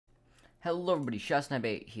Hello everybody,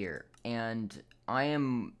 Shasnabate here, and I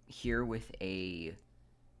am here with a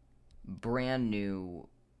brand new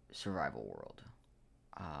survival world.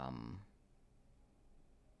 Um,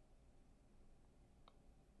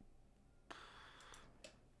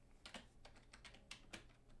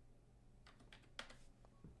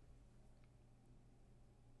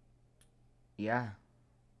 yeah,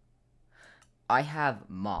 I have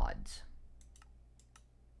mods.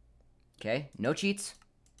 Okay, no cheats.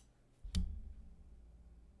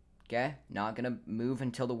 Okay, not gonna move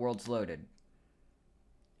until the world's loaded.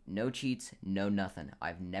 No cheats, no nothing.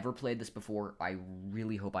 I've never played this before. I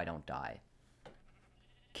really hope I don't die.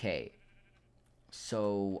 Okay,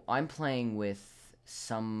 so I'm playing with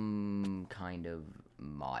some kind of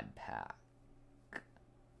mod pack.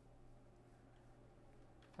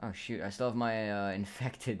 Oh shoot, I still have my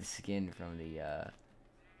infected skin from the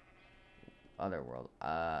other world.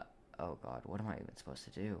 Oh god, what am I even supposed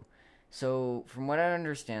to do? So, from what I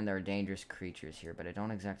understand, there are dangerous creatures here, but I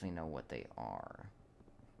don't exactly know what they are.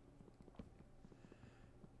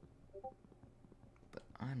 But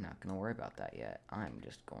I'm not going to worry about that yet. I'm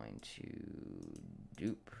just going to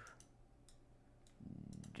dupe,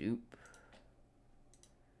 dupe,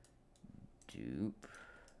 dupe,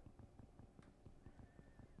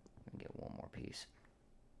 and get one more piece.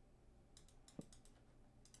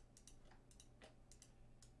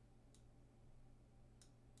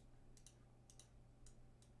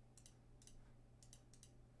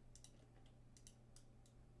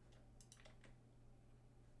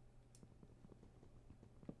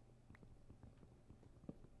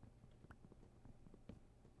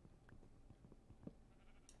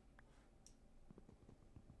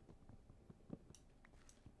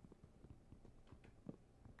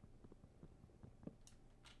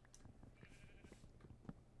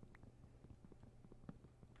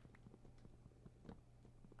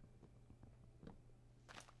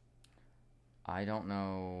 I don't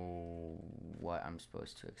know what I'm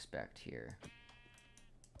supposed to expect here.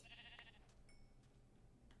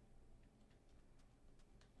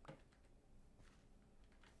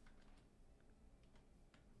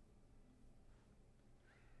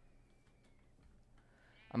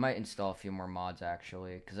 I might install a few more mods,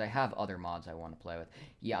 actually, because I have other mods I want to play with.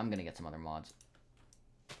 Yeah, I'm going to get some other mods.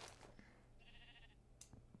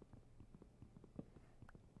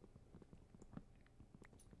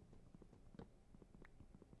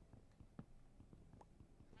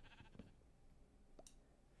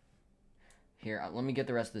 Here, let me get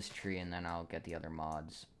the rest of this tree, and then I'll get the other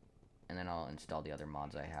mods. And then I'll install the other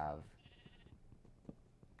mods I have.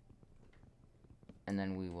 And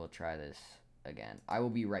then we will try this again. I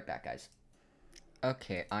will be right back, guys.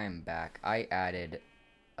 Okay, I am back. I added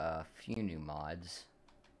a few new mods.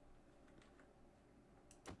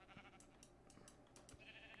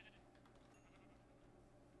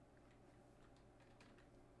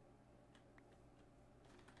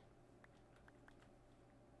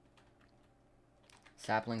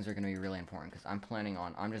 Saplings are going to be really important because I'm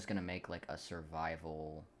just going to make like a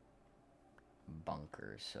survival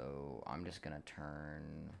bunker. So I'm just going to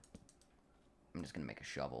make a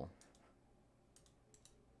shovel.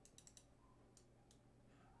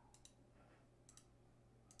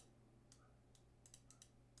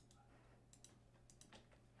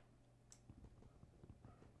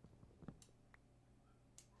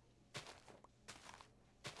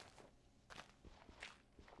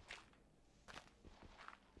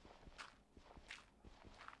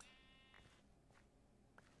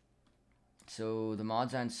 So the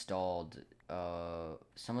mods I installed,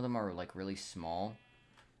 some of them are like really small,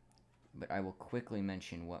 but I will quickly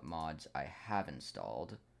mention what mods I have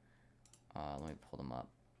installed. Let me pull them up.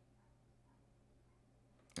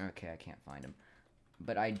 Okay, I can't find them.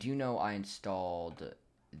 But I do know I installed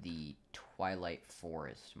the Twilight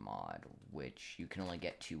Forest mod, which you can only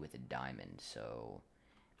get to with a diamond, so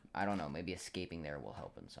I don't know, maybe escaping there will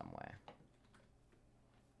help in some way.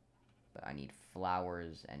 But I need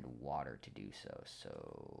flowers and water to do so,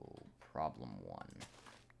 so problem 1.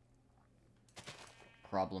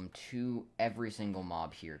 Problem 2, every single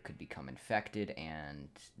mob here could become infected, and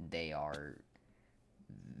they are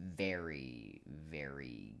very,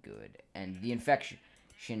 very good. And the infection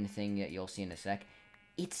thing that you'll see in a sec,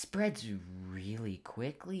 it spreads really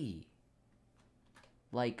quickly.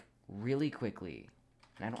 Like, really quickly.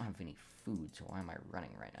 And I don't have any food, so why am I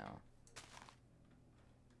running right now?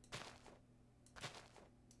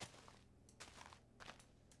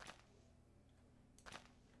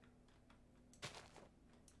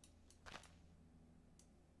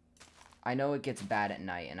 I know it gets bad at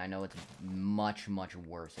night, and I know it's much, much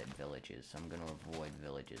worse at villages, so I'm going to avoid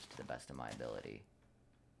villages to the best of my ability.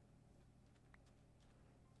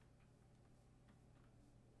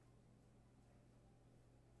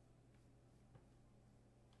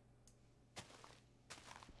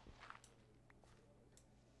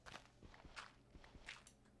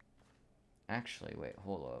 Actually, wait,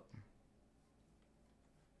 hold up.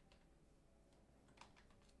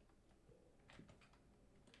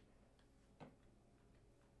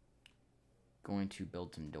 Going to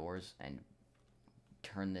build some doors and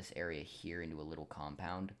turn this area here into a little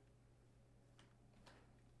compound.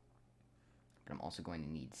 But I'm also going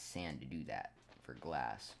to need sand to do that for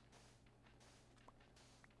glass.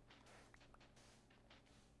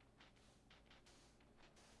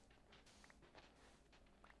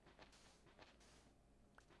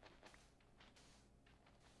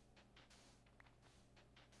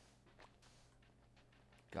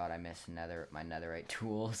 God, I miss my netherite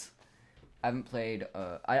tools. I haven't played,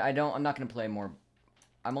 I'm not going to play more,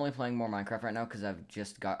 I'm only playing more Minecraft right now because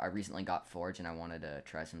I recently got Forge and I wanted to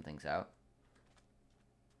try some things out.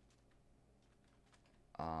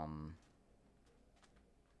 Um,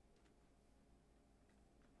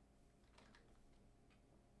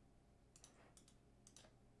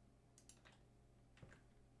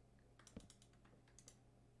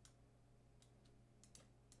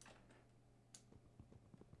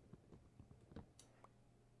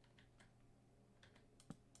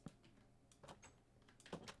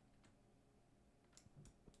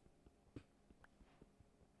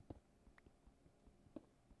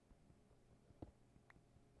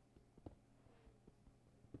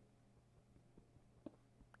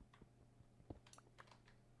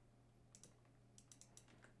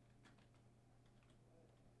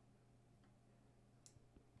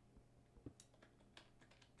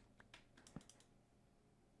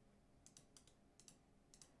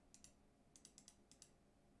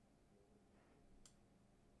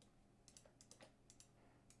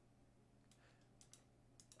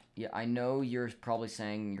 yeah, I know you're probably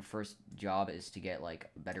saying your first job is to get,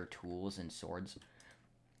 like, better tools and swords.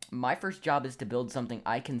 My first job is to build something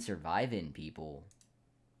I can survive in, people.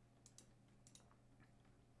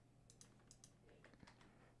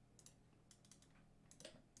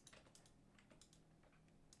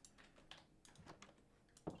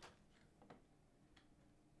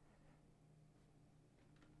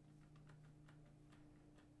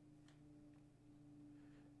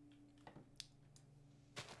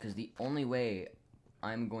 Because the only way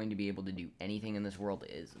I'm going to be able to do anything in this world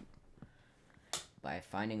is by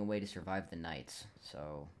finding a way to survive the nights.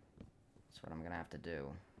 So, that's what I'm going to have to do.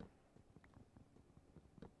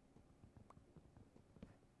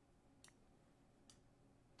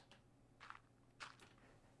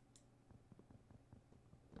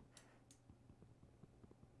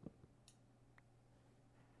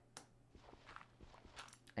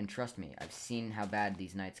 And trust me, I've seen how bad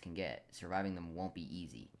these nights can get. Surviving them won't be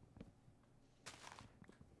easy.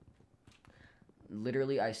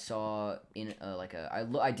 Literally, I saw in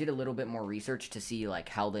I did a little bit more research to see like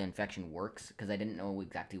how the infection works because I didn't know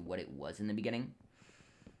exactly what it was in the beginning.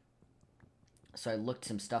 So I looked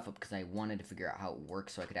some stuff up because I wanted to figure out how it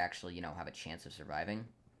works so I could actually, you know, have a chance of surviving.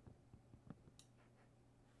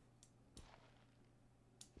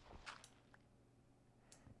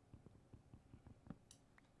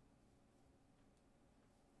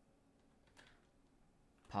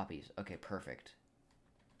 Poppies. Okay, perfect.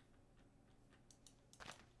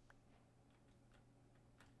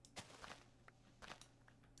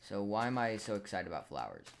 So why am I so excited about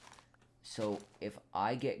flowers? So if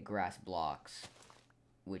I get grass blocks,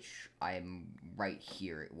 which I am right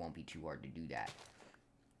here, it won't be too hard to do that.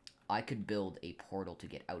 I could build a portal to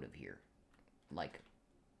get out of here. Like,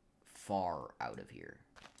 far out of here.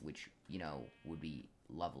 Which, you know, would be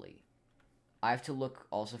lovely. I have to look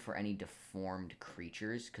also for any deformed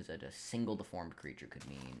creatures, because a single deformed creature could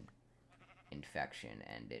mean infection,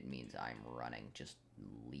 and it means I'm running, just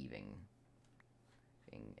leaving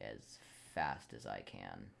as fast as I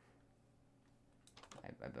can.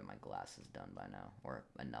 I bet my glass is done by now, or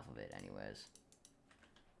enough of it anyways.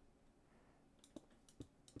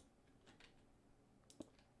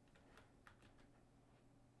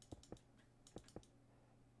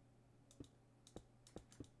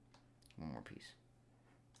 One more piece.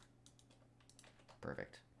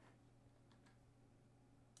 Perfect.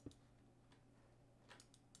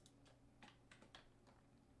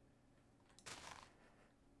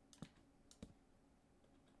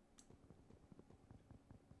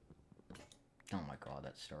 Oh my god,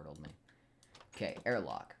 that startled me. Okay,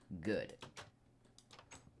 airlock. Good.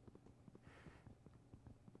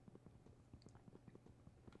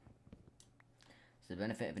 So the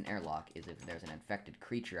benefit of an airlock is if there's an infected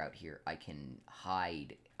creature out here, I can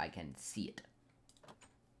hide, I can see it.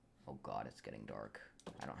 Oh god, it's getting dark.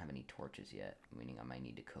 I don't have any torches yet, meaning I might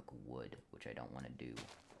need to cook wood, which I don't want to do.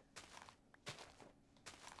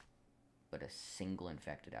 but a single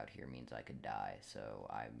infected out here means I could die, so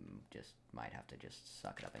I just might have to just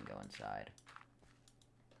suck it up and go inside.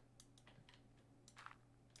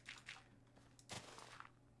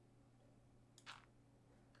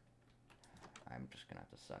 I'm just gonna have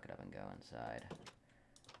to suck it up and go inside.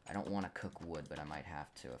 I don't want to cook wood, but I might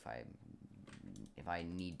have to. If I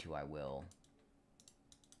need to, I will.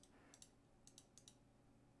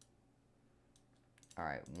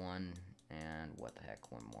 Alright, one, and what the heck,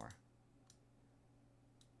 one more.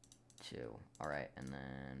 Two. Alright, and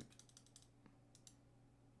then...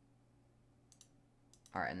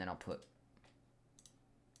 Alright, and then I'll put...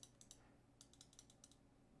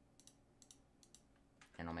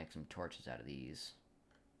 And I'll make some torches out of these.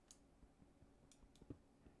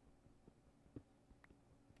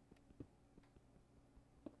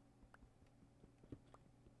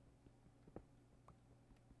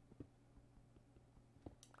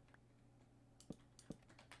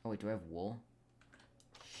 Oh wait, do I have wool?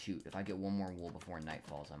 Shoot, if I get one more wool before night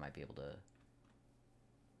falls, I might be able to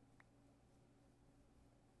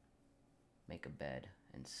make a bed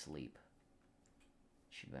and sleep.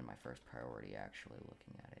 Should have been my first priority, actually,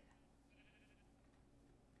 looking at it.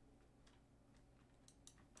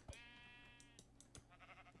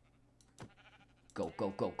 Go,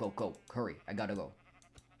 go, go, go, go. Hurry, I gotta go.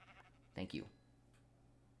 Thank you.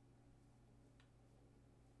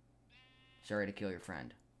 Sorry to kill your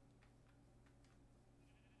friend.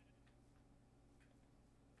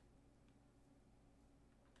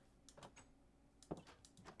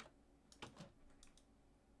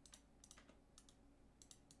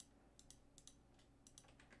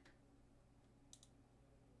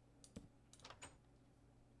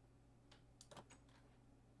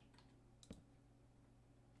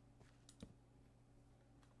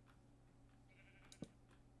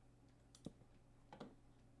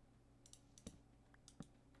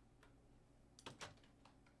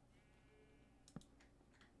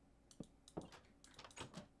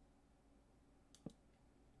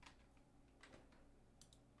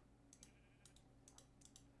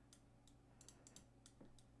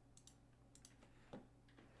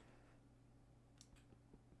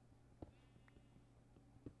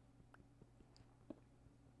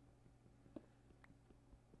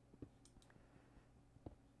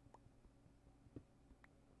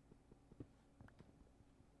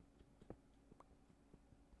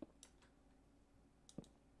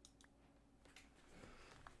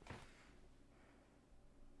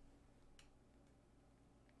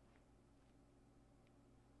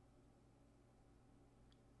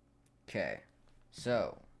 Okay,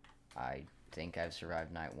 so I think I've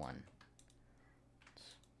survived night one. Let's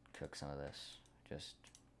cook some of this. Just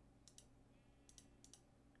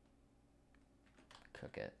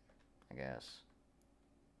cook it, I guess.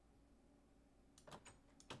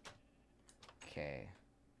 Okay.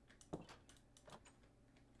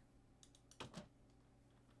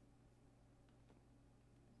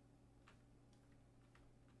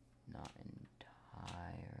 Not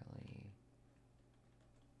entirely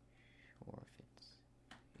sure if it's...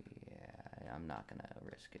 Yeah, I'm not gonna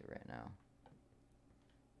risk it right now.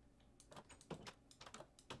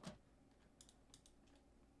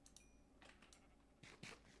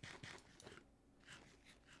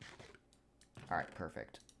 Alright,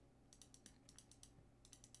 perfect.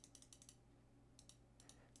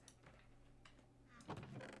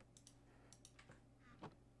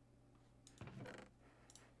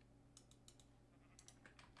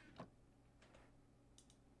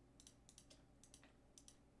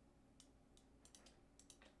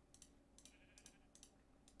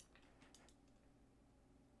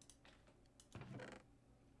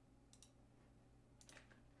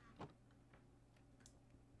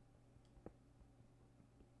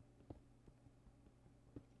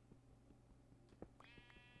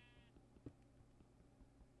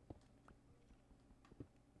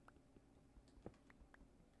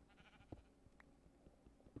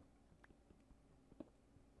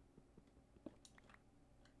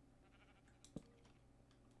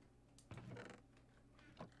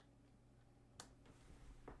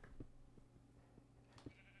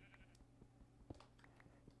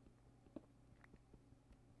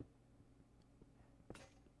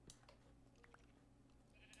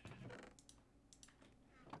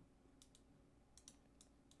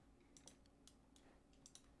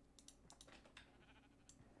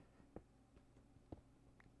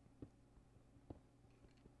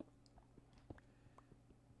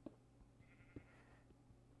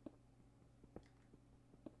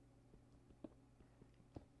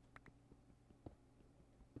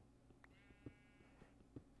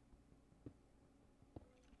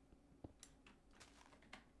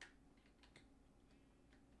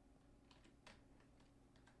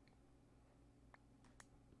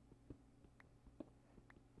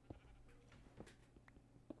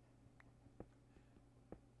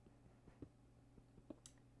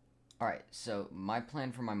 Alright, so my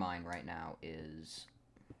plan for my mine right now is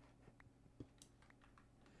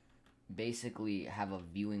basically have a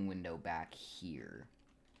viewing window back here.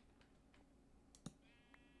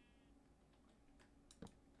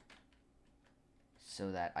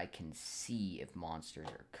 So that I can see if monsters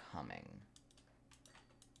are coming.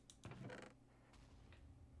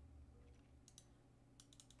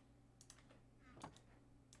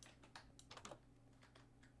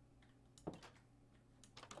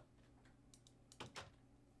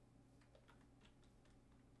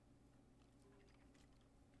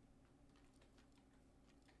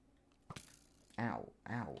 Ow,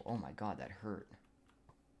 ow, oh my god, that hurt.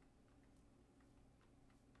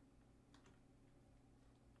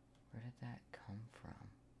 Where did that come from?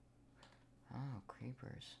 Oh,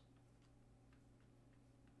 creepers.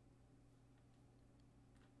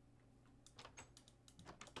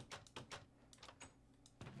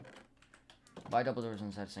 Why double doors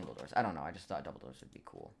instead of single doors? I don't know, I just thought double doors would be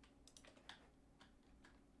cool.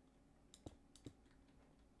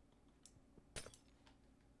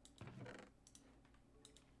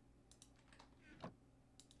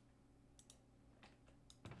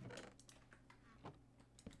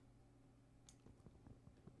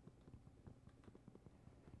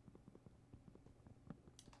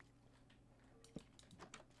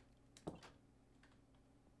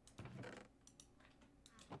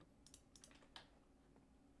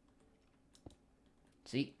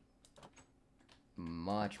 See?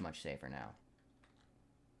 Much, much safer now.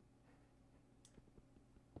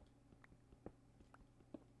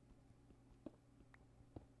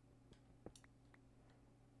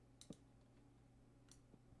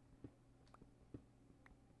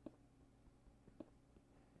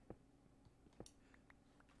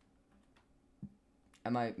 I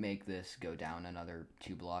might make this go down another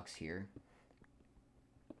 2 blocks here.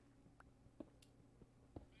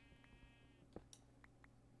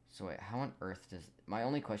 So wait, how on earth does... My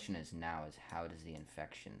only question is now is how does the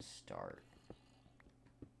infection start?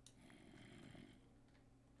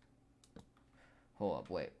 Hold up,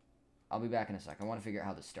 wait. I'll be back in a sec. I want to figure out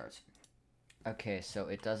how this starts. Okay, so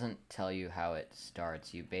it doesn't tell you how it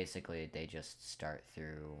starts. You basically, they just start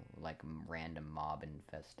through, like, random mob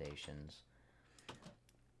infestations.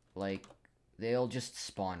 Like, they'll just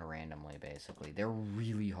spawn randomly, basically. They're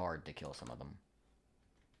really hard to kill, some of them.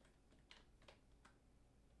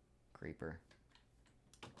 Creeper.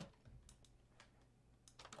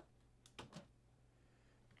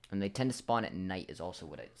 And they tend to spawn at night is also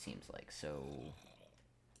what it seems like, so...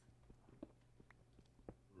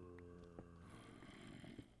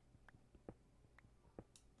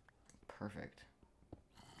 Perfect.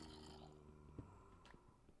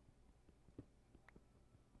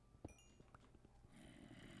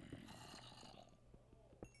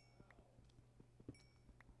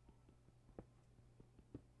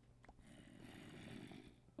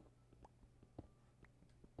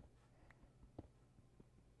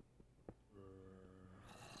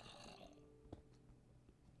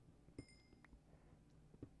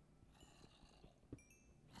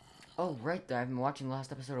 Oh, right, I've been watching the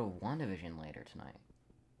last episode of WandaVision later tonight.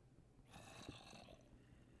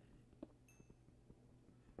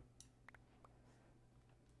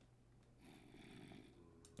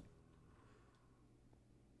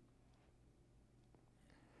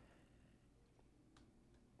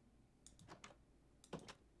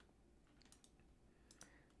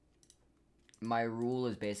 My rule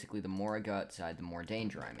is basically the more I go outside, the more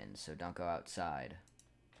danger I'm in, so don't go outside.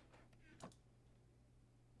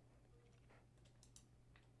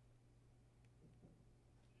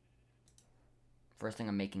 First thing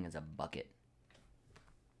I'm making is a bucket.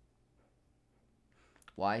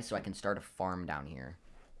 Why? So I can start a farm down here.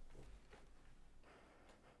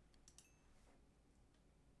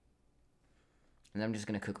 And then I'm just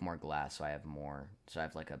going to cook more glass so I have more. So I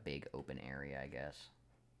have like a big open area, I guess.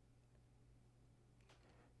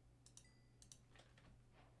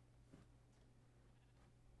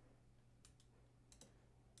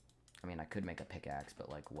 I mean, I could make a pickaxe, but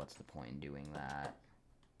like, what's the point in doing that?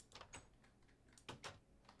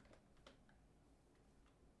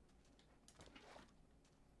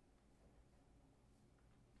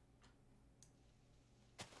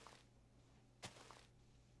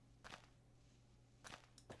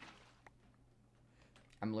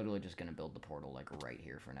 I'm literally just going to build the portal, like, right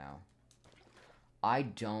here for now. I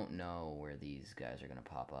don't know where these guys are going to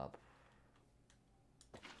pop up.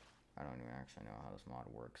 I don't even actually know how this mod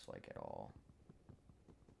works, like, at all.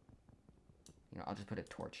 You know, I'll just put a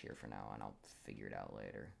torch here for now, and I'll figure it out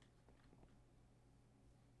later.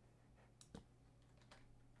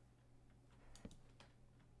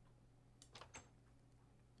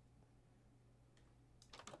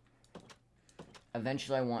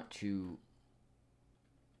 Eventually I want to...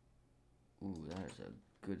 Ooh, that is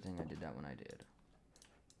a good thing I did that when I did.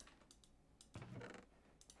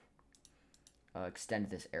 Extend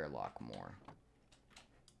this airlock more.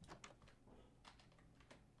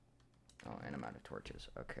 Oh, and I'm out of torches.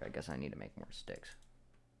 Okay, I guess I need to make more sticks.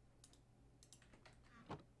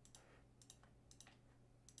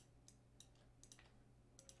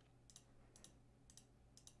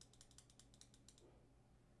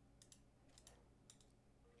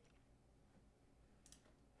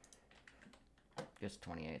 Guess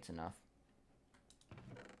 28's enough.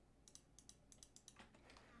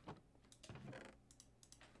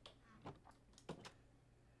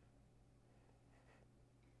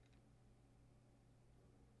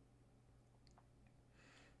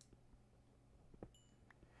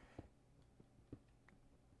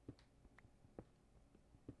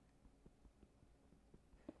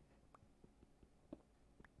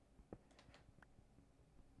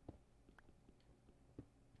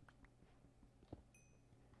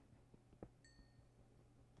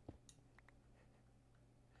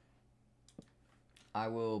 I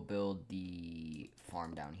will build the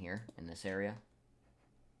farm down here in this area.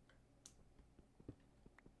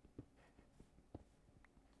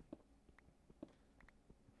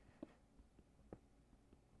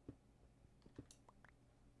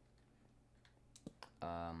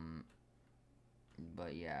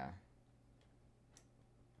 But yeah.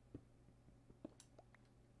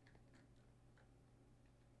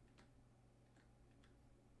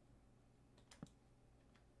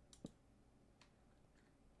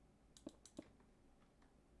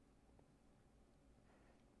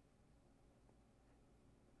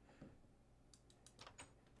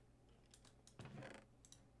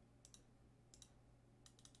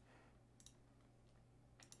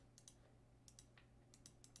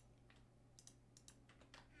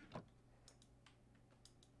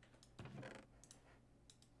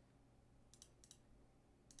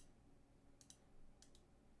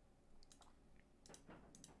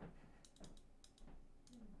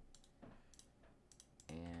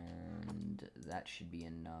 And that should be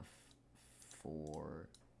enough for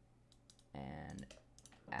an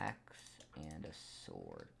axe and a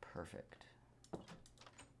sword. Perfect.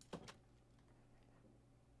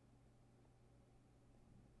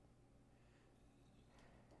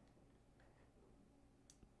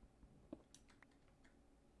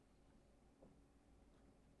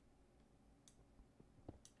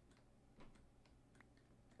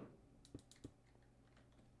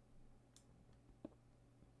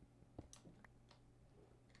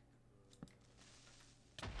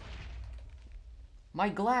 My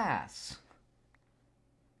glass!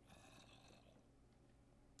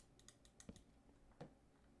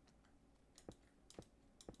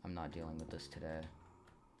 I'm not dealing with this today.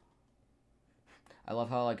 I love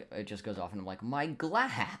how, like, it just goes off and I'm like, my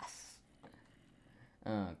glass!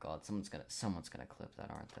 Oh god, someone's gonna clip that,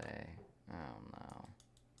 aren't they? Oh no.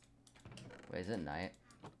 Wait, is it night?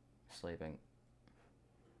 Sleeping.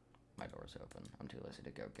 My door's open. I'm too lazy to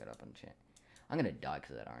go get up and change. I'm gonna die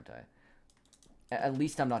because of that, aren't I? At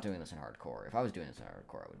least I'm not doing this in hardcore. If I was doing this in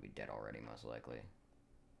hardcore, I would be dead already, most likely.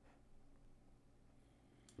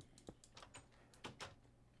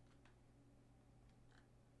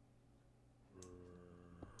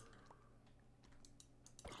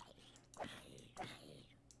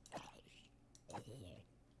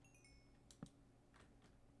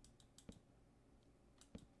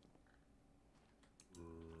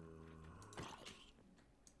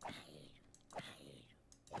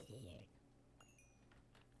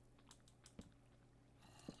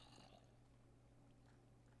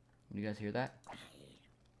 You guys hear that?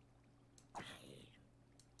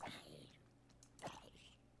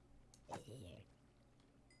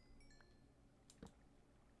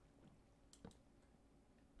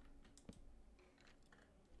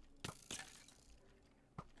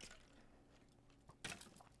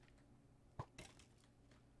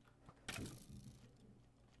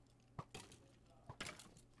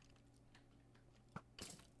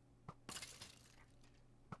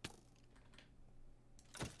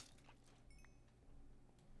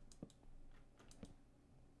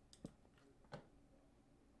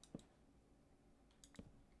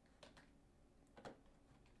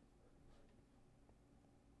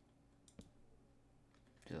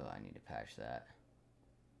 Oh, I need to patch that.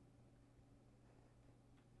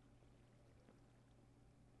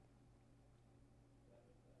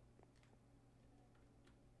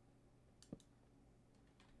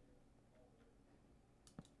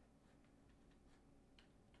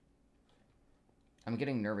 I'm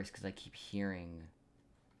getting nervous because I keep hearing...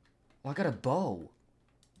 Oh, I got a bow!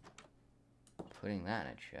 putting that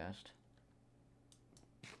in a chest.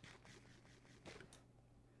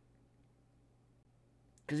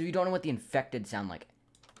 Because if you don't know what the infected sound like,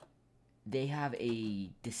 they have a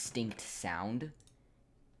distinct sound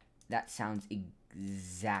that sounds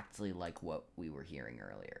exactly like what we were hearing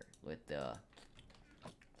earlier with the...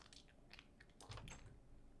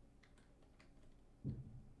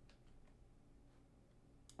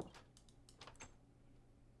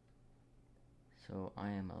 So I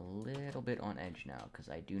am a little bit on edge now, because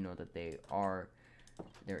I do know that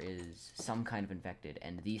there is some kind of infected,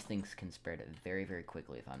 and these things can spread very, very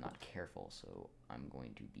quickly if I'm not careful, so I'm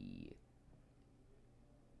going to be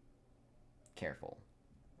careful.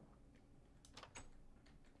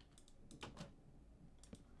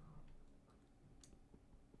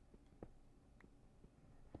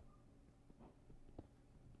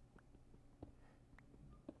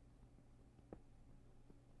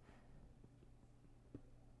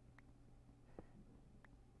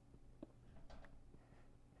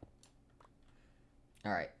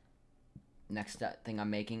 Alright, next thing I'm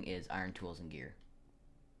making is iron tools and gear.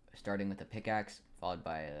 Starting with a pickaxe, followed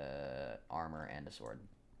by armor and a sword.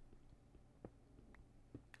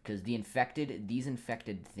 Because these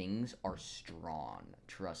infected things are strong,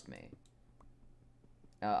 trust me.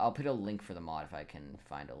 I'll put a link for the mod if I can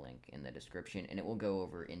find a link in the description, and it will go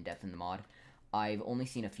over in depth in the mod. I've only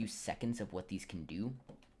seen a few seconds of what these can do,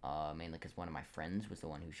 mainly because one of my friends was the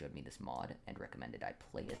one who showed me this mod and recommended I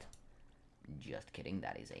play it. Just kidding,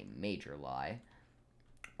 that is a major lie.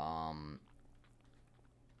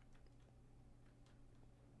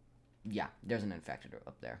 Yeah, there's an infected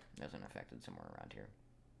up there. There's an infected somewhere around here.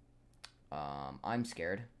 I'm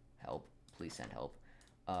scared. Help. Please send help.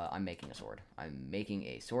 I'm making a sword. I'm making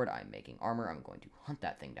a sword. I'm making armor. I'm going to hunt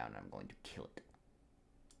that thing down, and I'm going to kill it.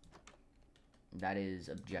 That is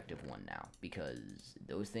objective 1 now, because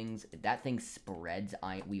those things, if that thing spreads,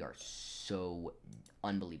 we are so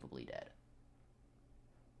unbelievably dead.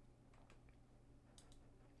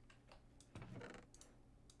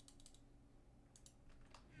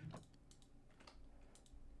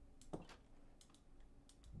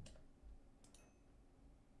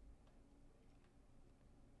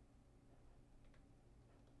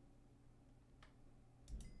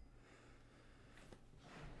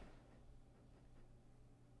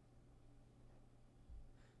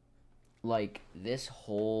 Like, this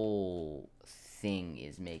whole thing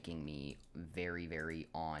is making me very, very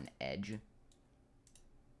on edge.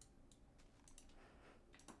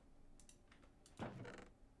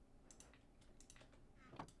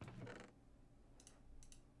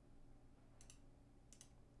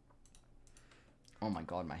 Oh my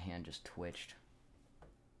god, my hand just twitched.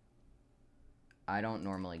 I don't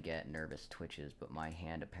normally get nervous twitches, but my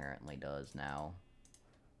hand apparently does now.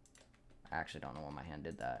 I actually don't know why my hand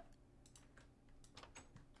did that.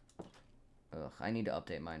 Ugh, I need to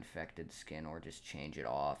update my infected skin or just change it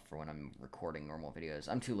off for when I'm recording normal videos.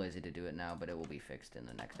 I'm too lazy to do it now, but it will be fixed in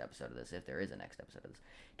the next episode of this, if there is a next episode of this.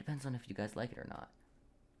 Depends on if you guys like it or not.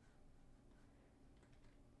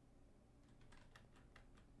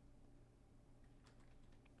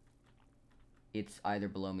 It's either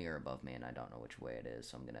below me or above me, and I don't know which way it is,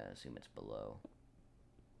 so I'm gonna assume it's below.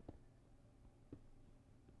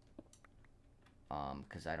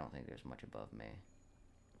 Because I don't think there's much above me.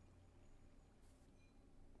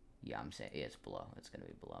 Yeah, I'm saying it's below. It's gonna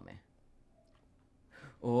be below me.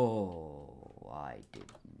 Oh, I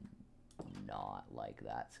did not like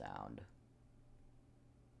that sound.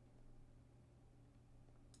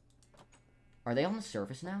 Are they on the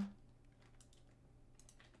surface now?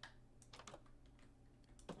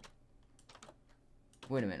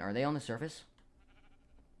 Wait a minute, are they on the surface?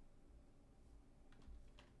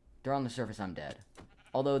 They're on the surface, I'm dead.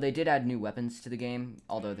 Although they did add new weapons to the game,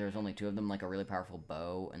 although there's only 2 of them, like a really powerful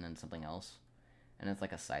bow and then something else. And it's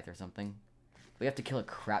like a scythe or something. But you have to kill a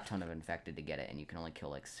crap ton of infected to get it, and you can only kill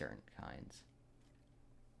like certain kinds.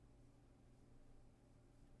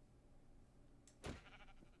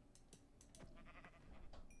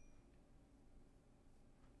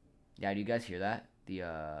 Yeah, do you guys hear that? The,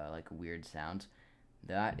 like, weird sounds?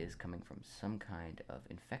 That is coming from some kind of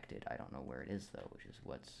infected. I don't know where it is, though, which is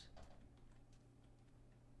what's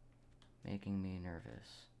making me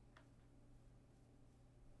nervous.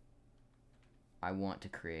 I want to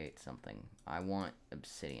create something. I want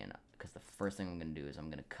obsidian, because the first thing I'm going to do is I'm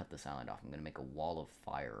going to cut this island off. I'm going to make a wall of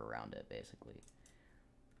fire around it, basically.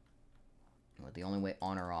 But the only way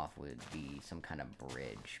on or off would be some kind of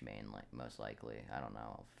bridge, mainly, most likely. I don't know.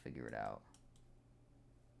 I'll figure it out.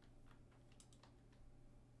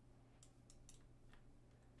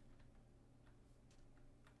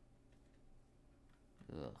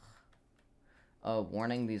 Ugh. Oh,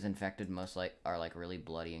 warning, these infected most like are like really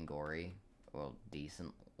bloody and gory. Well,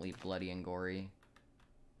 decently bloody and gory.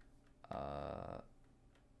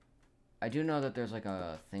 I do know that there's like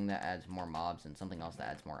a thing that adds more mobs and something else that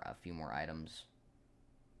adds a few more items.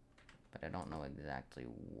 But I don't know exactly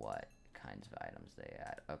what kinds of items they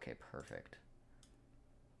add. Okay, perfect.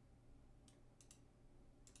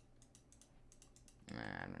 Nah,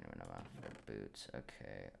 I don't even know about boots.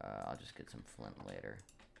 Okay, I'll just get some flint later.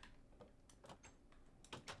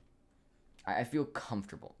 I feel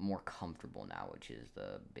comfortable, more comfortable now, which is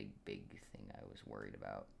the big thing I was worried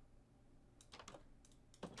about.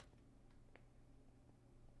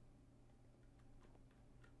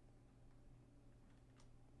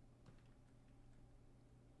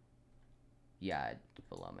 Yeah, it's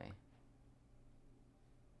below me.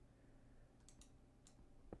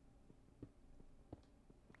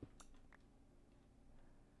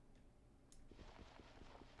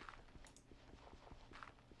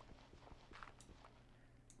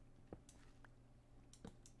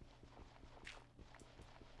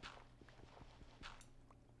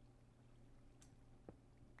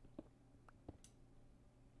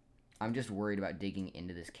 I'm just worried about digging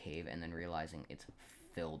into this cave and then realizing it's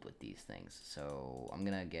filled with these things. So I'm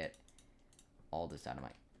gonna get all this out of my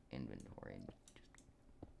inventory. And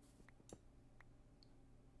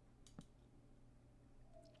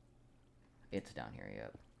it's down here,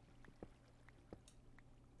 yep.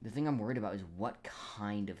 The thing I'm worried about is what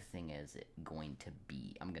kind of thing is it going to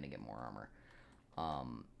be. I'm gonna get more armor.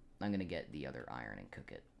 I'm gonna get the other iron and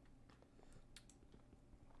cook it.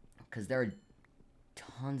 Because there are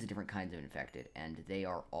tons of different kinds of infected, and they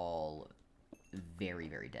are all very,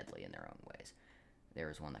 very deadly in their own ways.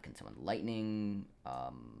 There's one that can summon lightning.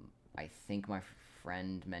 I think my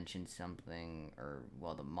friend mentioned something, or,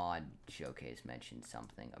 well, the mod showcase mentioned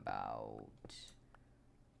something about,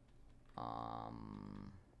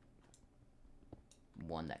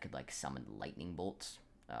 one that could, like, summon lightning bolts.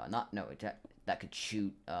 That could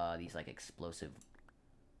shoot, these, like, explosive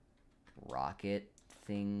rocket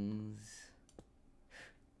things.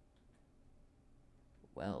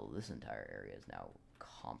 Well, this entire area is now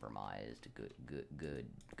compromised.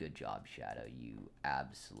 Good job, Shadow, you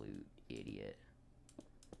absolute idiot.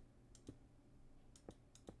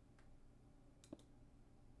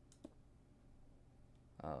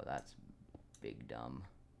 Oh, that's big dumb.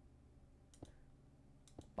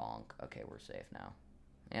 Bonk. Okay, we're safe now.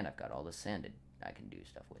 And I've got all the sand I can do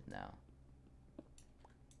stuff with now.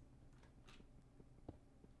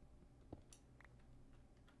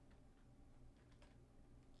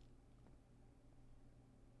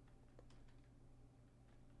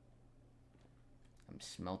 I'm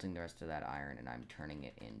smelting the rest of that iron and I'm turning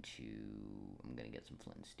it into... I'm gonna get some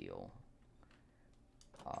flint and steel.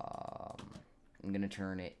 I'm gonna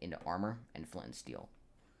turn it into armor and flint and steel.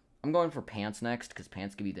 I'm going for pants next, because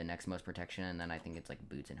pants give you the next most protection, and then I think it's like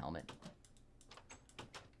boots and helmet.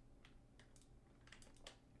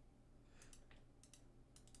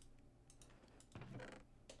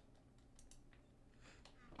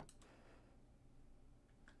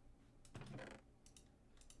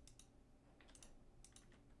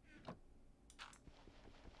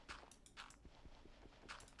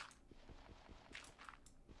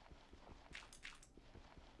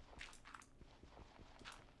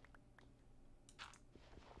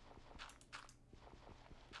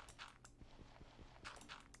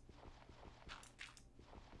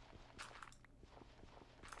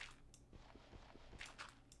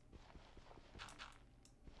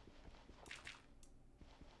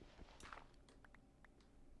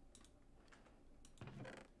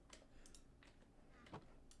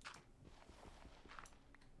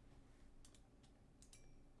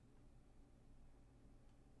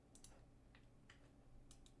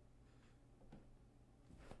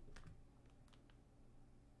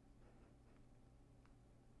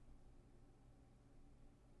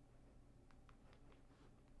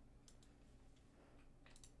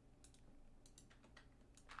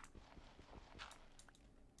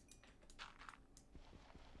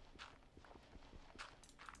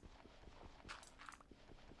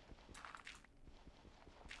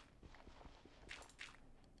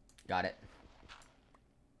 Got it.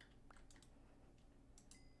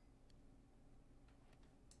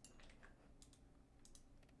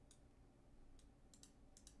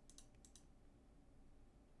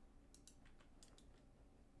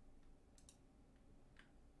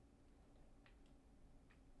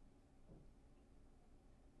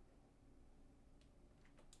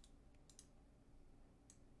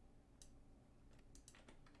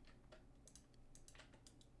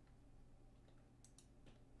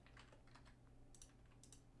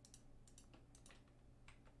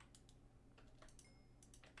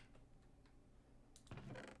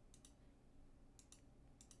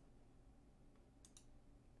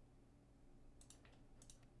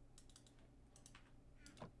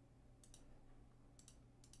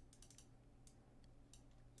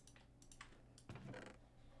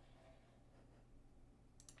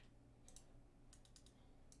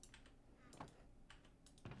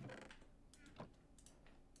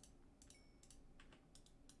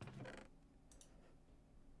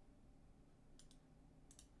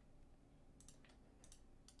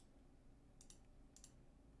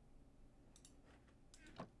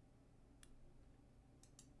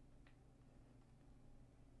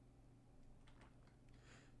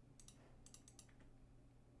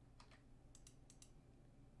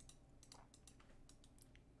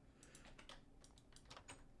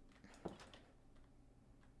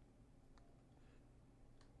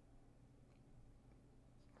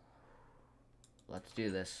 Let's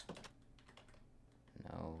do this.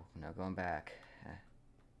 No, no going back.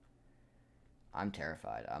 I'm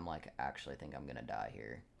terrified. I'm like, actually think I'm gonna die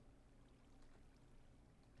here.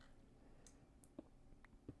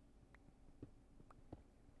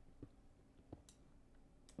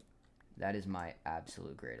 That is my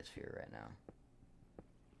absolute greatest fear right now.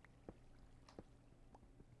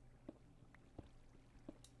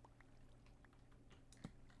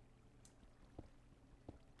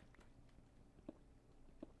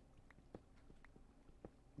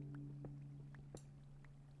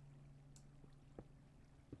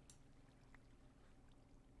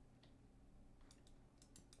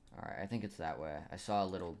 Alright, I think it's that way. I saw a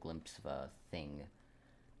little glimpse of a thing,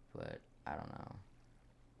 but I don't know.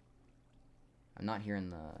 I'm not hearing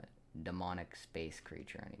the demonic space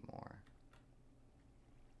creature anymore.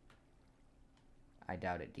 I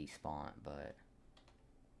doubt it despawned, but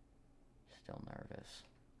still nervous.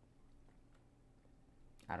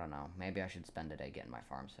 I don't know. Maybe I should spend a day getting my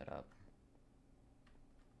farm set up.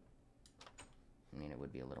 I mean, it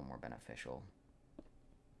would be a little more beneficial.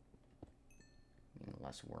 I mean,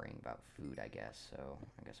 less worrying about food, I guess. So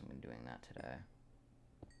I guess I'm going to be doing that today.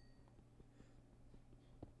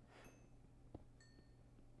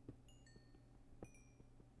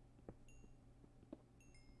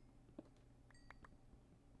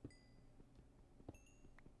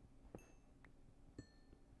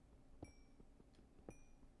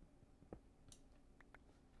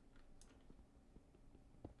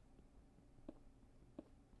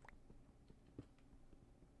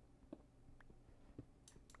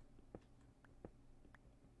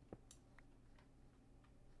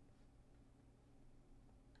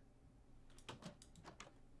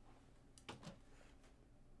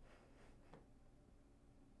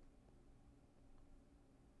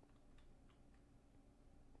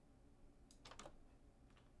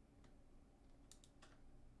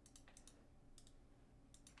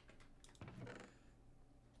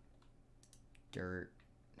 Dirt.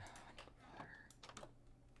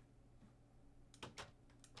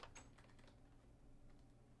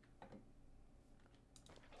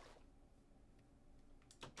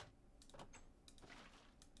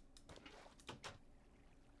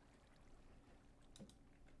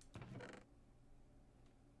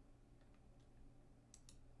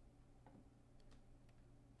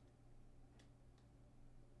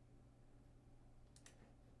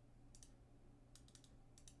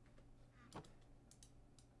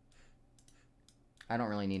 I don't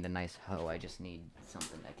really need a nice hoe, I just need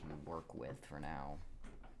something I can work with for now.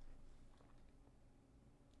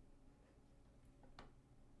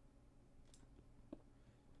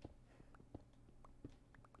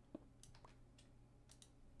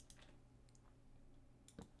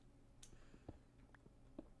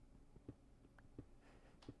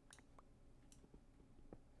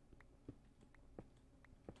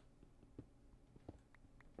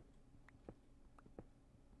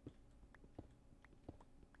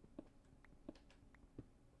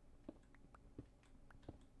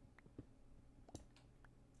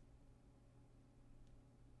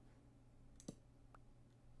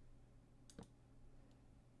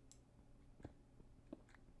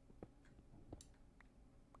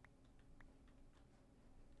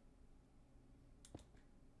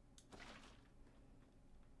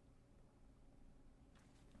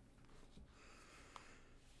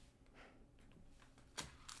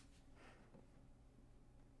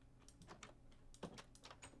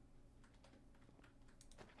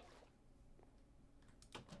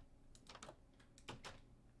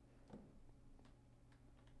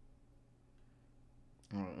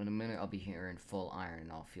 In a minute I'll be here in full iron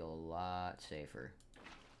and I'll feel a lot safer.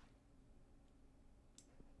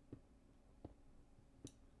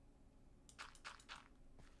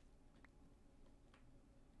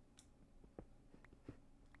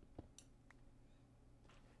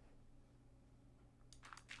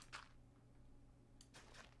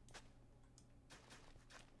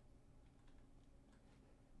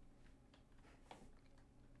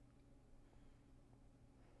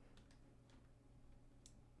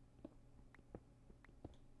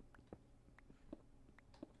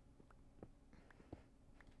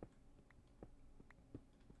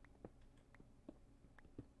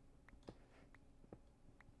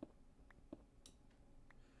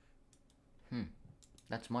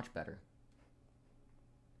 That's much better.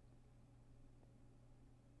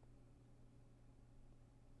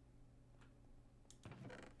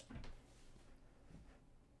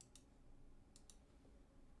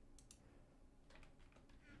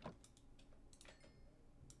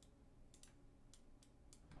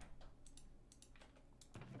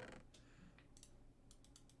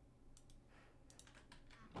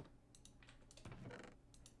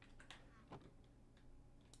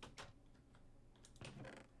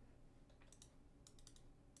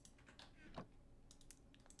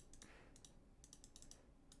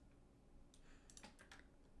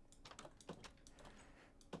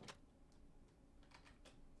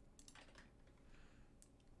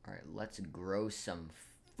 let's grow some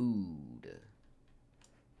food.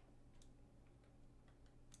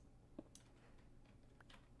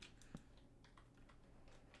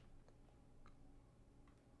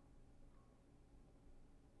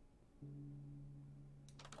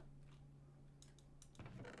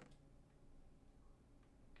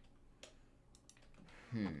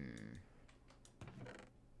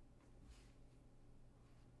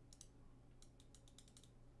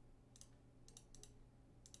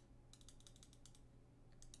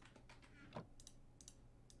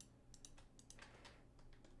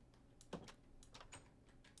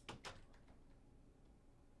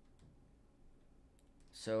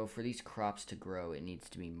 So for these crops to grow, it needs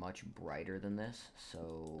to be much brighter than this.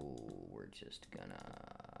 So we're just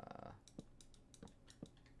gonna...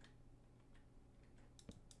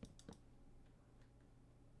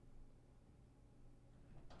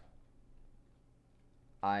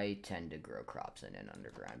 I tend to grow crops in an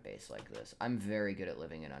underground base like this. I'm very good at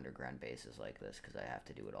living in underground bases like this because I have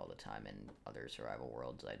to do it all the time in other survival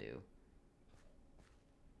worlds I do.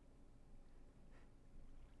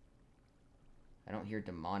 I don't hear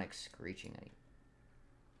demonic screeching.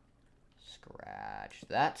 Scratch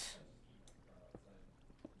that.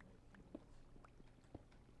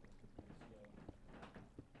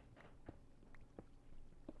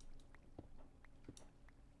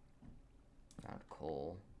 Not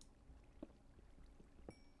coal.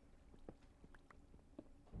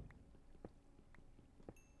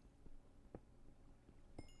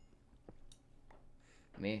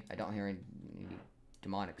 Me? I don't hear any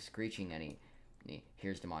demonic screeching any.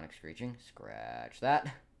 Here's demonic screeching. Scratch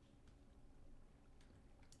that.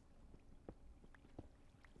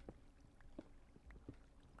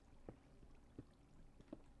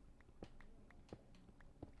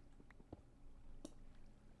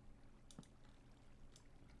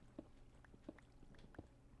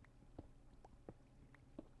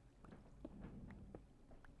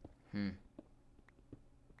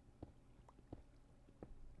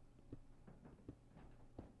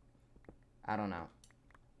 I don't know.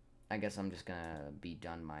 I guess I'm just gonna be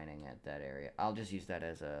done mining at that area. I'll just use that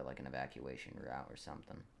as a like an evacuation route or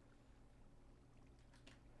something.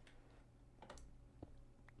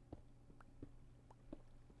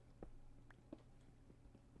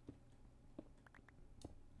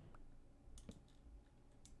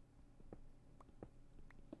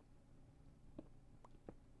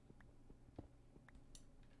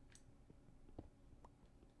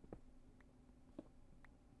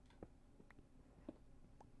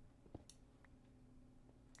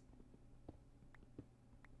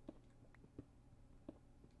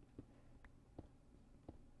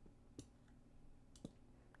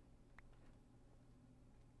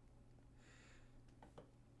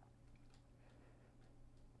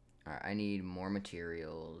 Alright, I need more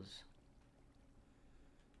materials.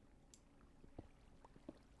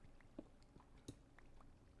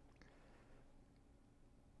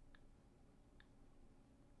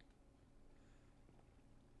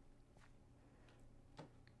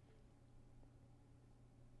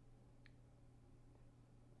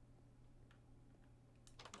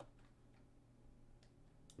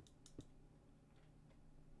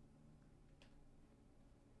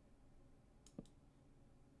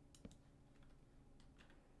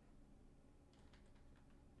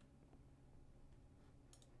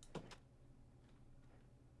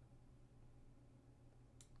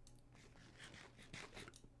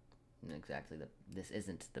 Exactly, this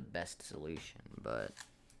isn't the best solution, but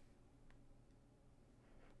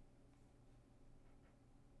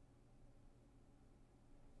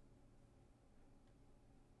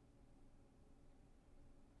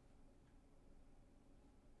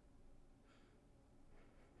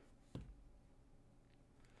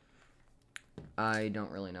I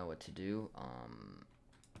don't really know what to do.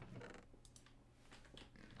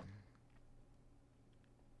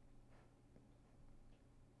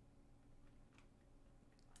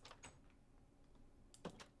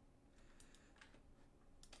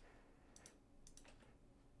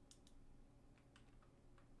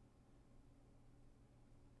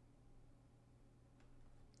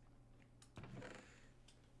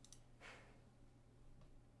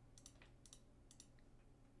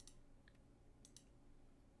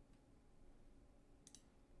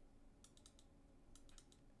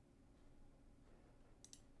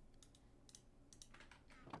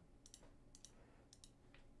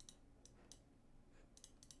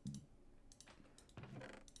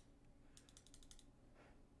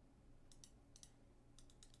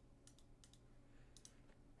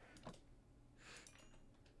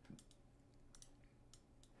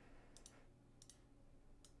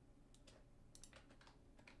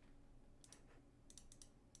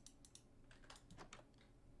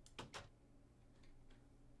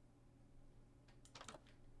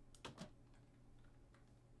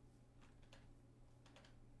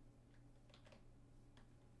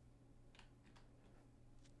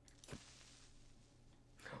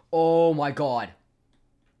 Oh my god.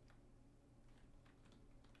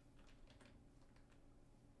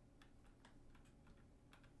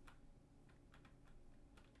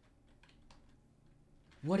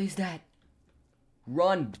 What is that?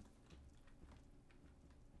 Run.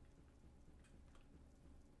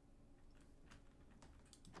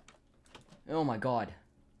 Oh my god.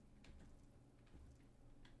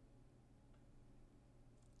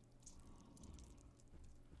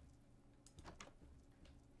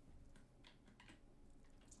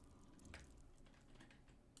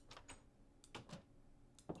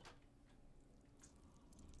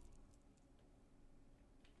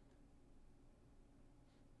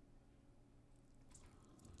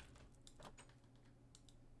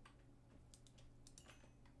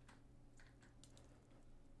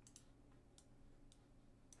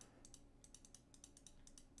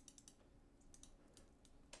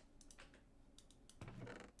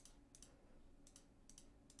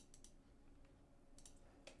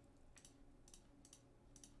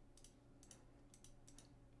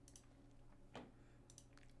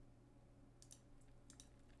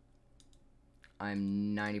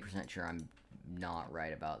 I'm 90% sure I'm not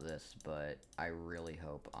right about this, but I really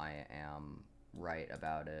hope I am right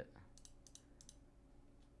about it.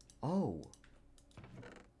 Oh.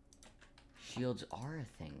 Shields are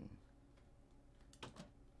a thing.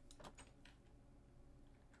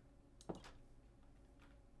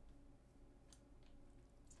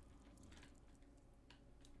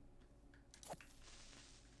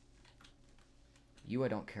 I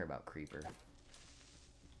don't care about, Creeper.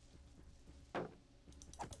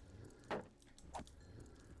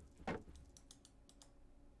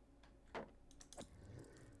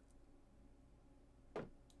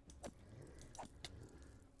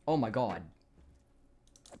 Oh my god.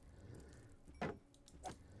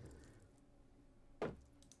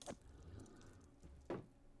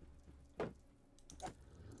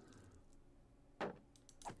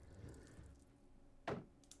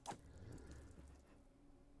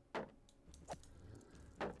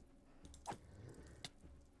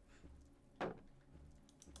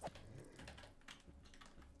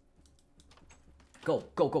 Go,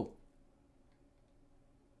 go, go.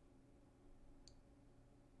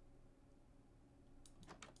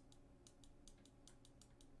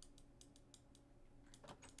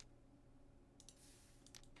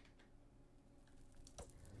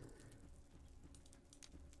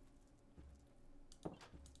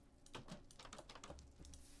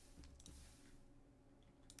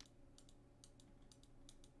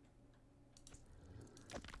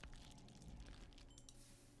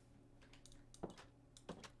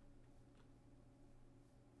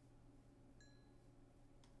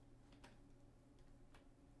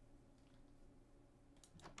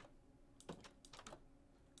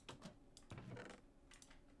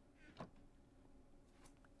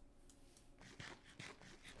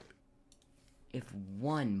 If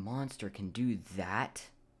one monster can do that,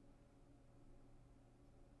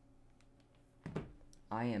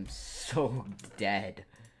 I am so dead.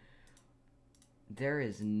 There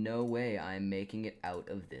is no way I'm making it out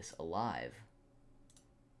of this alive.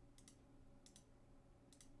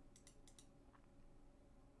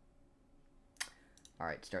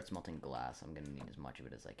 Alright, start smelting glass. I'm gonna need as much of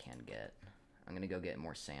it as I can get. I'm gonna go get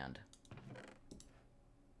more sand.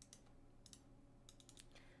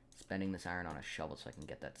 Spending this iron on a shovel so I can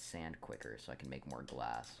get that sand quicker, so I can make more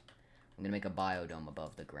glass. I'm gonna make a biodome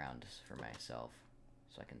above the ground for myself,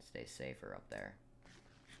 so I can stay safer up there.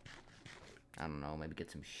 I don't know, maybe get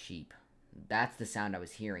some sheep. That's the sound I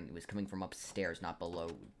was hearing. It was coming from upstairs, not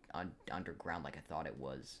below, underground like I thought it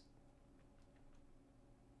was.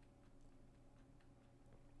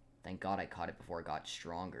 Thank God I caught it before it got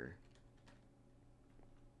stronger.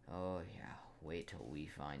 Oh yeah, wait till we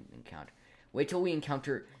encounter. Wait till we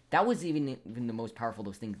encounter. That was even the most powerful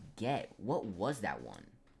those things get. What was that one?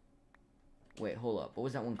 Wait, hold up. What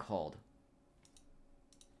was that one called?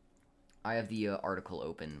 I have the article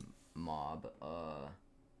open. Mob.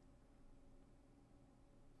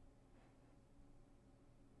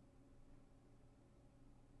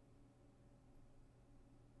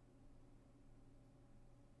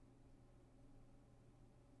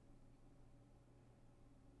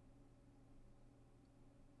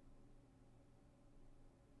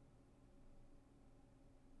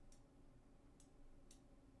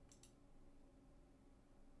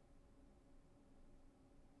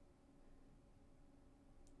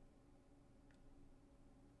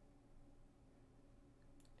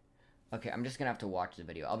 Okay, I'm just gonna have to watch the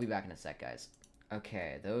video. I'll be back in a sec, guys.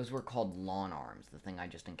 Okay, those were called lawn arms, the thing I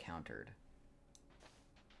just encountered.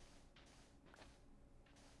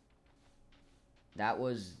 That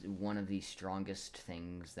was one of the strongest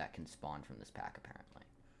things that can spawn from this pack, apparently.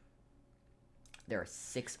 There are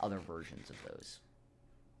 6 other versions of those.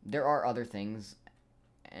 There are other things,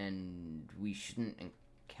 and we shouldn't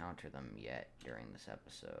encounter them yet during this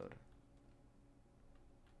episode.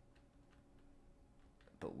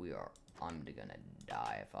 But I'm gonna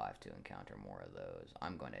die if I have to encounter more of those.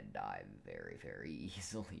 I'm gonna die very, very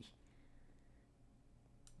easily.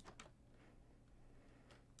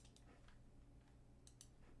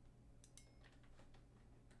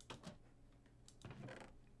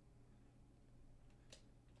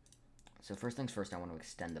 So first things first, I want to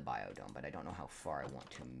extend the biodome, but I don't know how far I want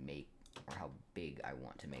to make, or how big I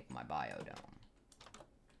want to make my biodome.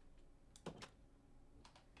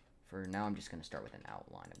 For now, I'm just going to start with an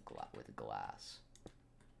outline of with glass,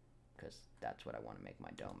 because that's what I want to make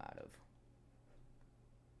my dome out of.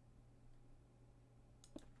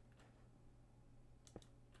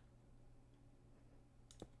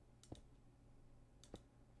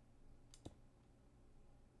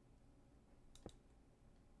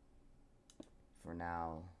 For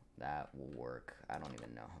now, that will work. I don't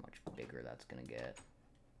even know how much bigger that's going to get.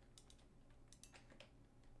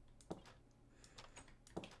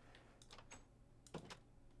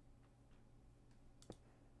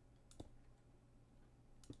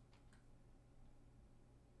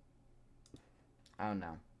 I don't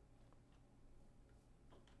know.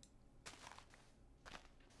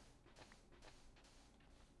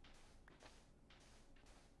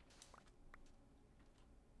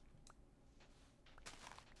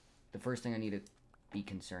 The first thing I need to be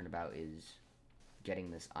concerned about is getting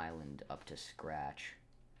this island up to scratch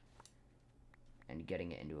and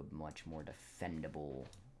getting it into a much more defendable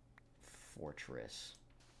fortress.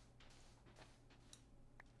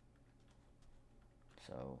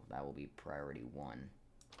 So that will be priority 1.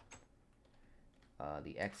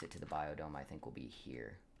 The exit to the biodome, I think, will be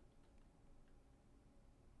here.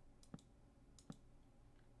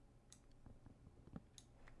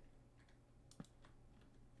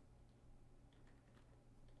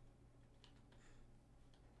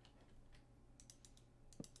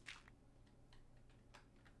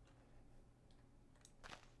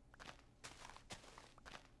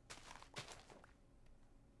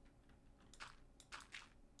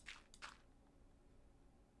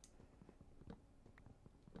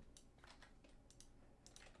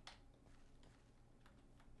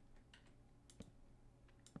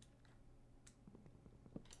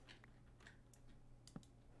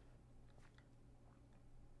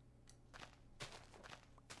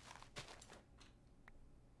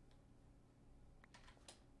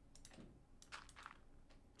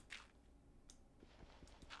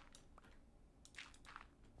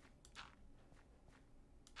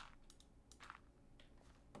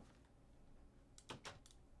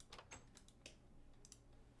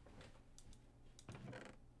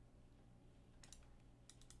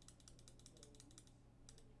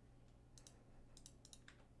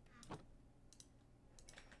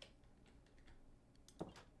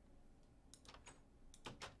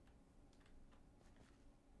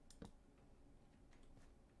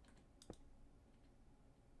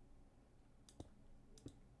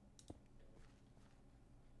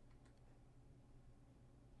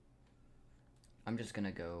 I'm just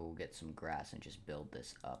gonna go get some grass and just build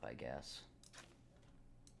this up, I guess.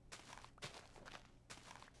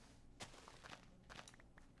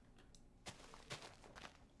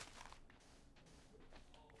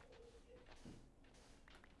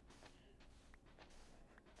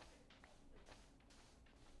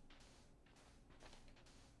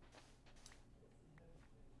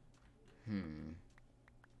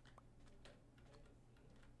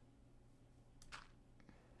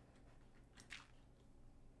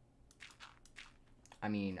 I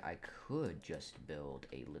mean, I could just build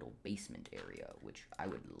a little basement area, which I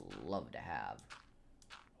would love to have.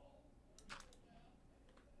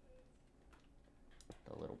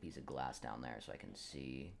 The little piece of glass down there so I can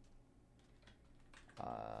see.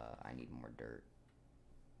 I need more dirt.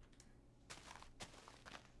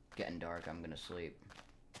 Getting dark, I'm gonna sleep.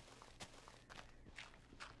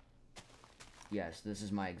 Yes, this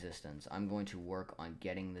is my existence. I'm going to work on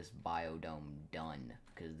getting this biodome done,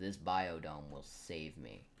 because this biodome will save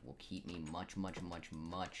me. Will keep me much, much, much,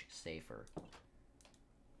 much safer.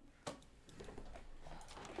 Guess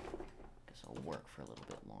I'll work for a little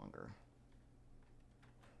bit longer.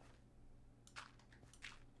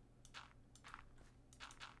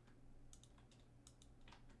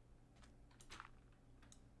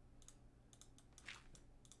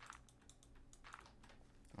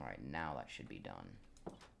 Alright, now that should be done.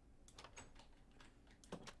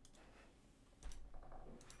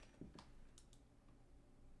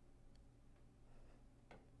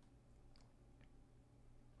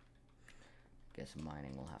 guess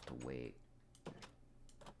mining will have to wait.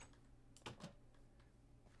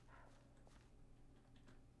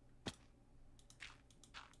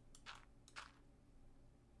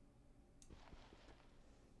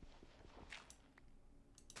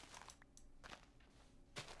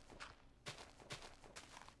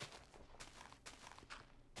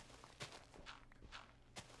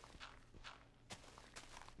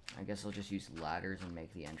 I guess I'll just use ladders and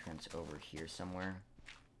make the entrance over here somewhere.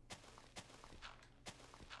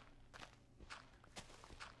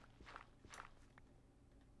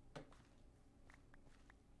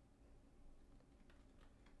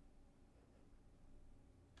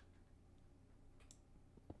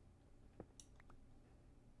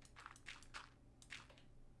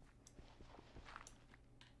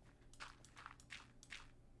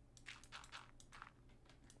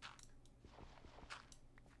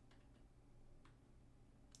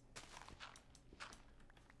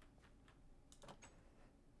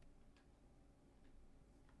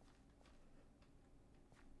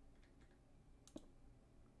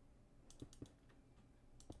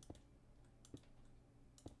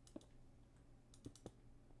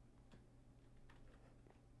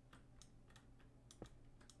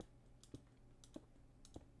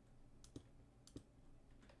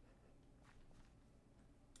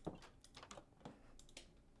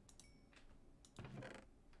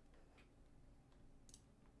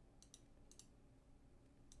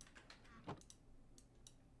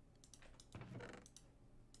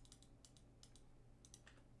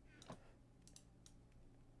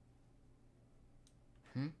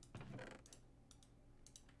 Hmm?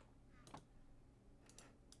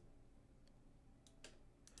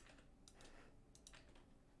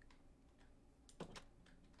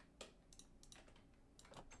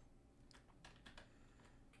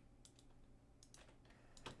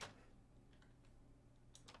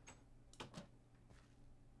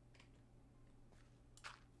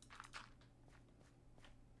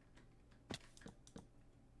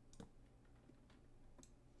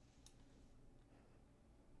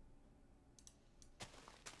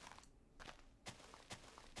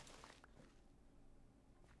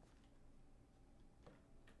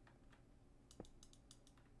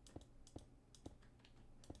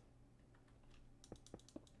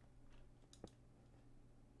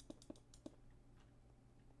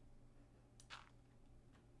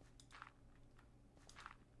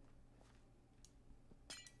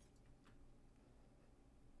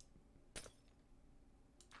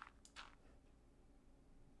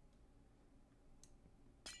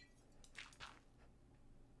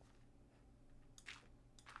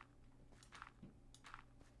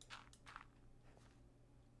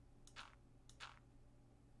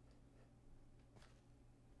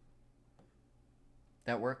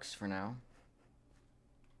 That works for now.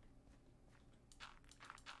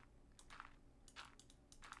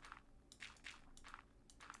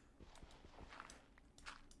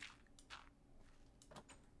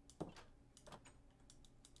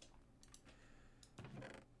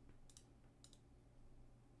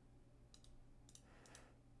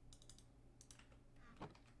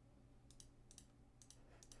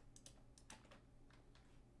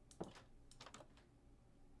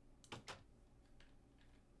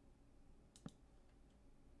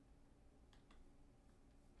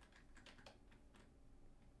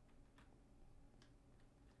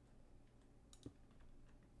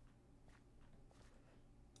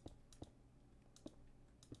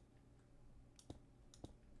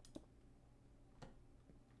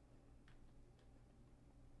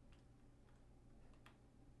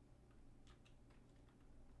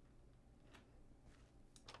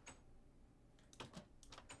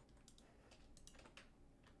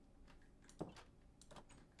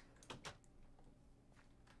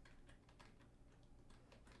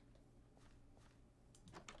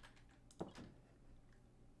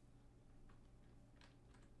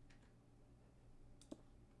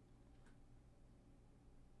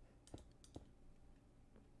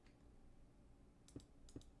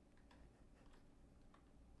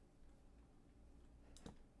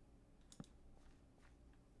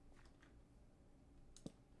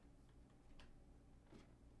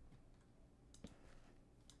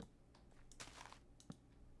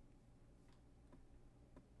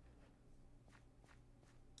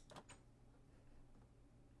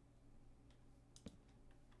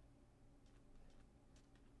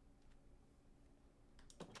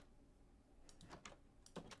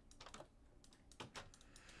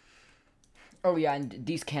 Oh yeah, and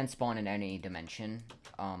these can spawn in any dimension.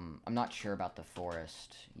 I'm not sure about the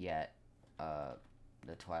forest yet,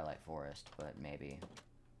 the Twilight Forest, but maybe.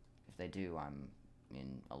 If they do, I'm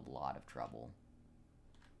in a lot of trouble.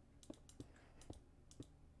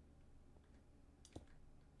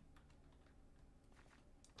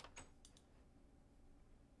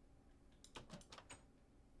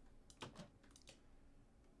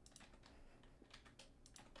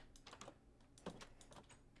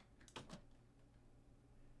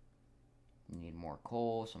 more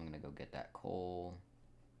coal, so I'm gonna go get that coal.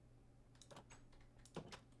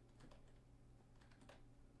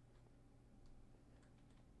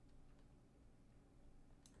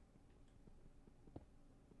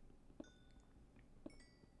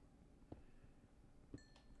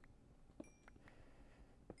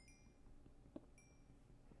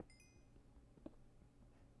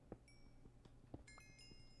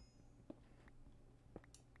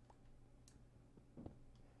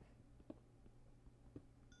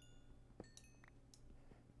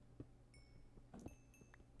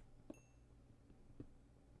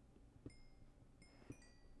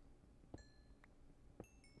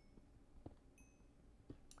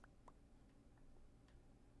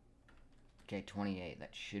 Okay, 28. That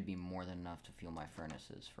should be more than enough to fuel my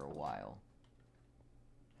furnaces for a while.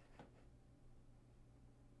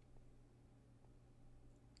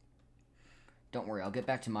 Don't worry, I'll get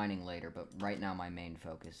back to mining later, but right now my main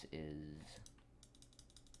focus is...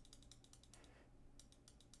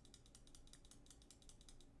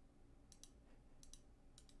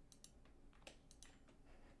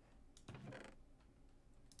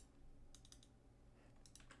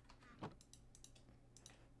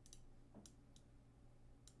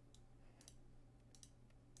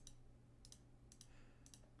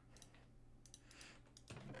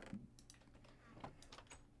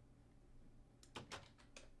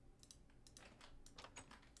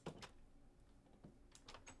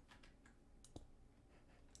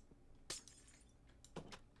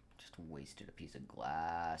 wasted a piece of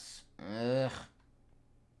glass. Ugh.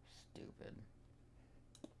 Stupid.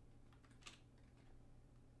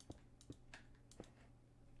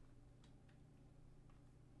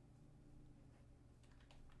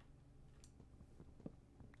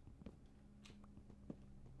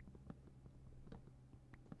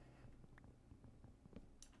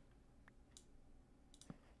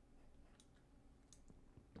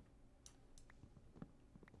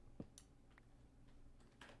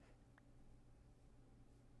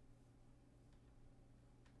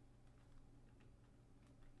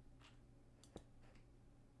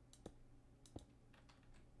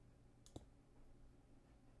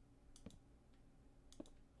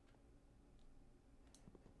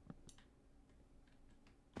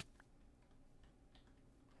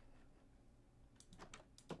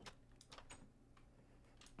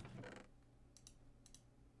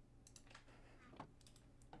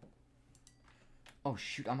 Oh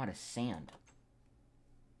shoot, I'm out of sand.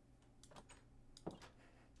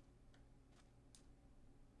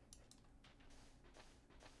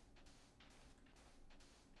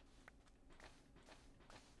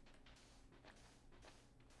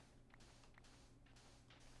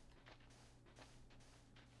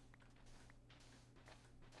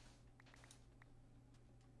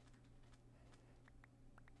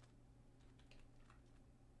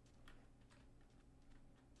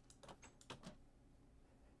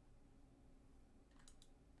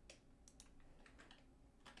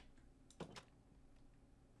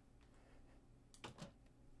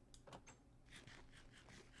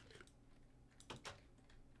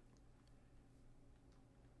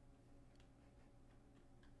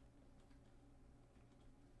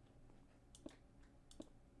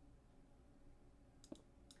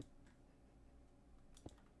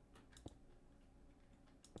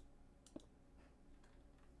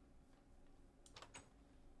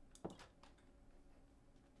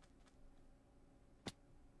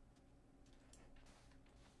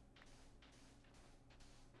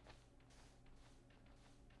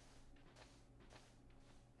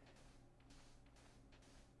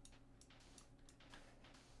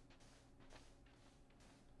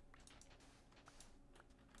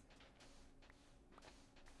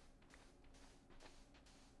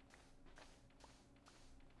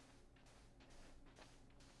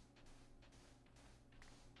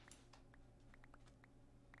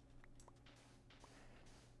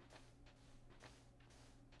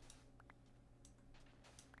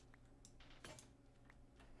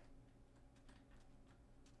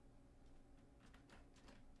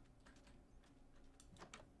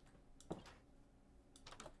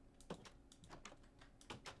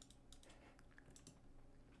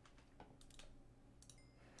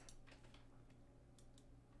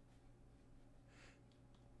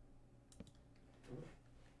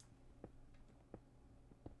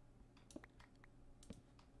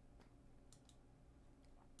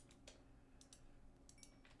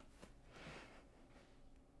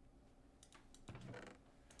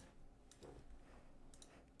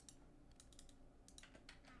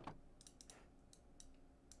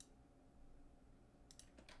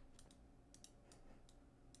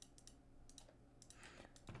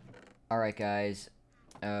 Alright, guys.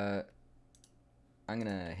 I'm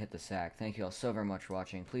gonna hit the sack. Thank you all so very much for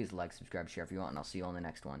watching. Please like, subscribe, share if you want, and I'll see you all in the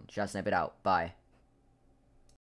next one. Just Snip it out. Bye.